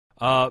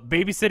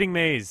Babysitting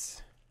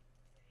maze.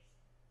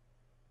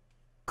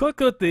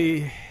 Click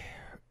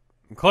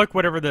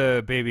whatever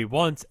the baby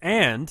wants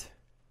and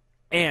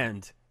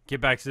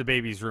get back to the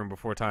baby's room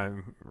before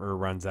timer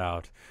runs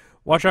out.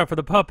 Watch out for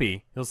the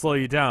puppy. He'll slow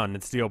you down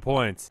and steal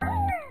points.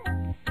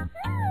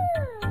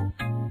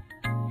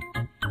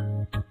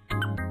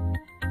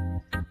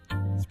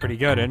 It's pretty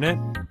good, isn't it?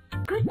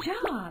 Good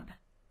job.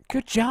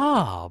 Good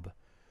job.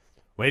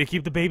 Way to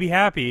keep the baby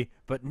happy,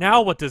 but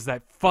now what does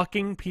that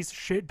fucking piece of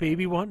shit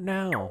baby want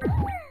now?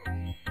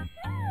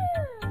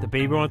 The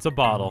baby wants a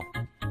bottle.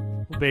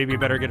 Well, baby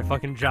better get a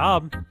fucking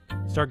job.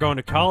 Start going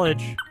to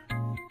college.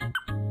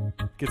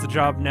 Gets a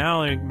job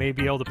now and may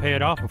be able to pay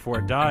it off before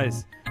it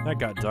dies. That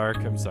got dark,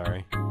 I'm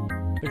sorry.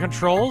 The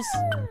controls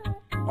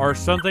are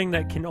something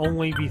that can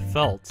only be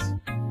felt.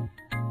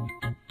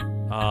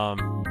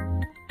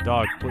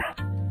 Dog.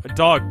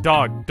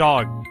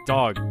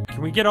 Dog.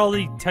 Can we get all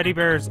the teddy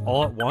bears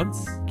all at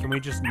once? Can we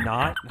just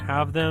not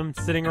have them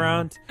sitting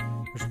around?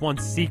 There's one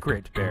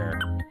secret bear.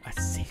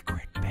 A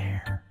secret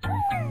bear.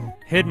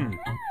 Hidden.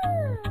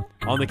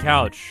 On the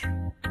couch.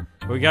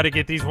 We gotta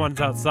get these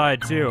ones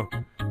outside, too.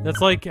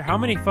 That's like, how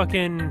many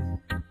fucking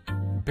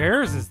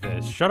bears is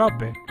this? Shut up,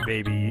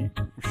 baby.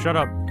 Shut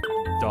up,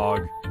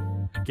 dog.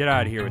 Get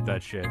out of here with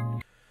that shit.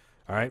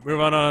 Alright, move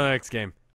on to the next game.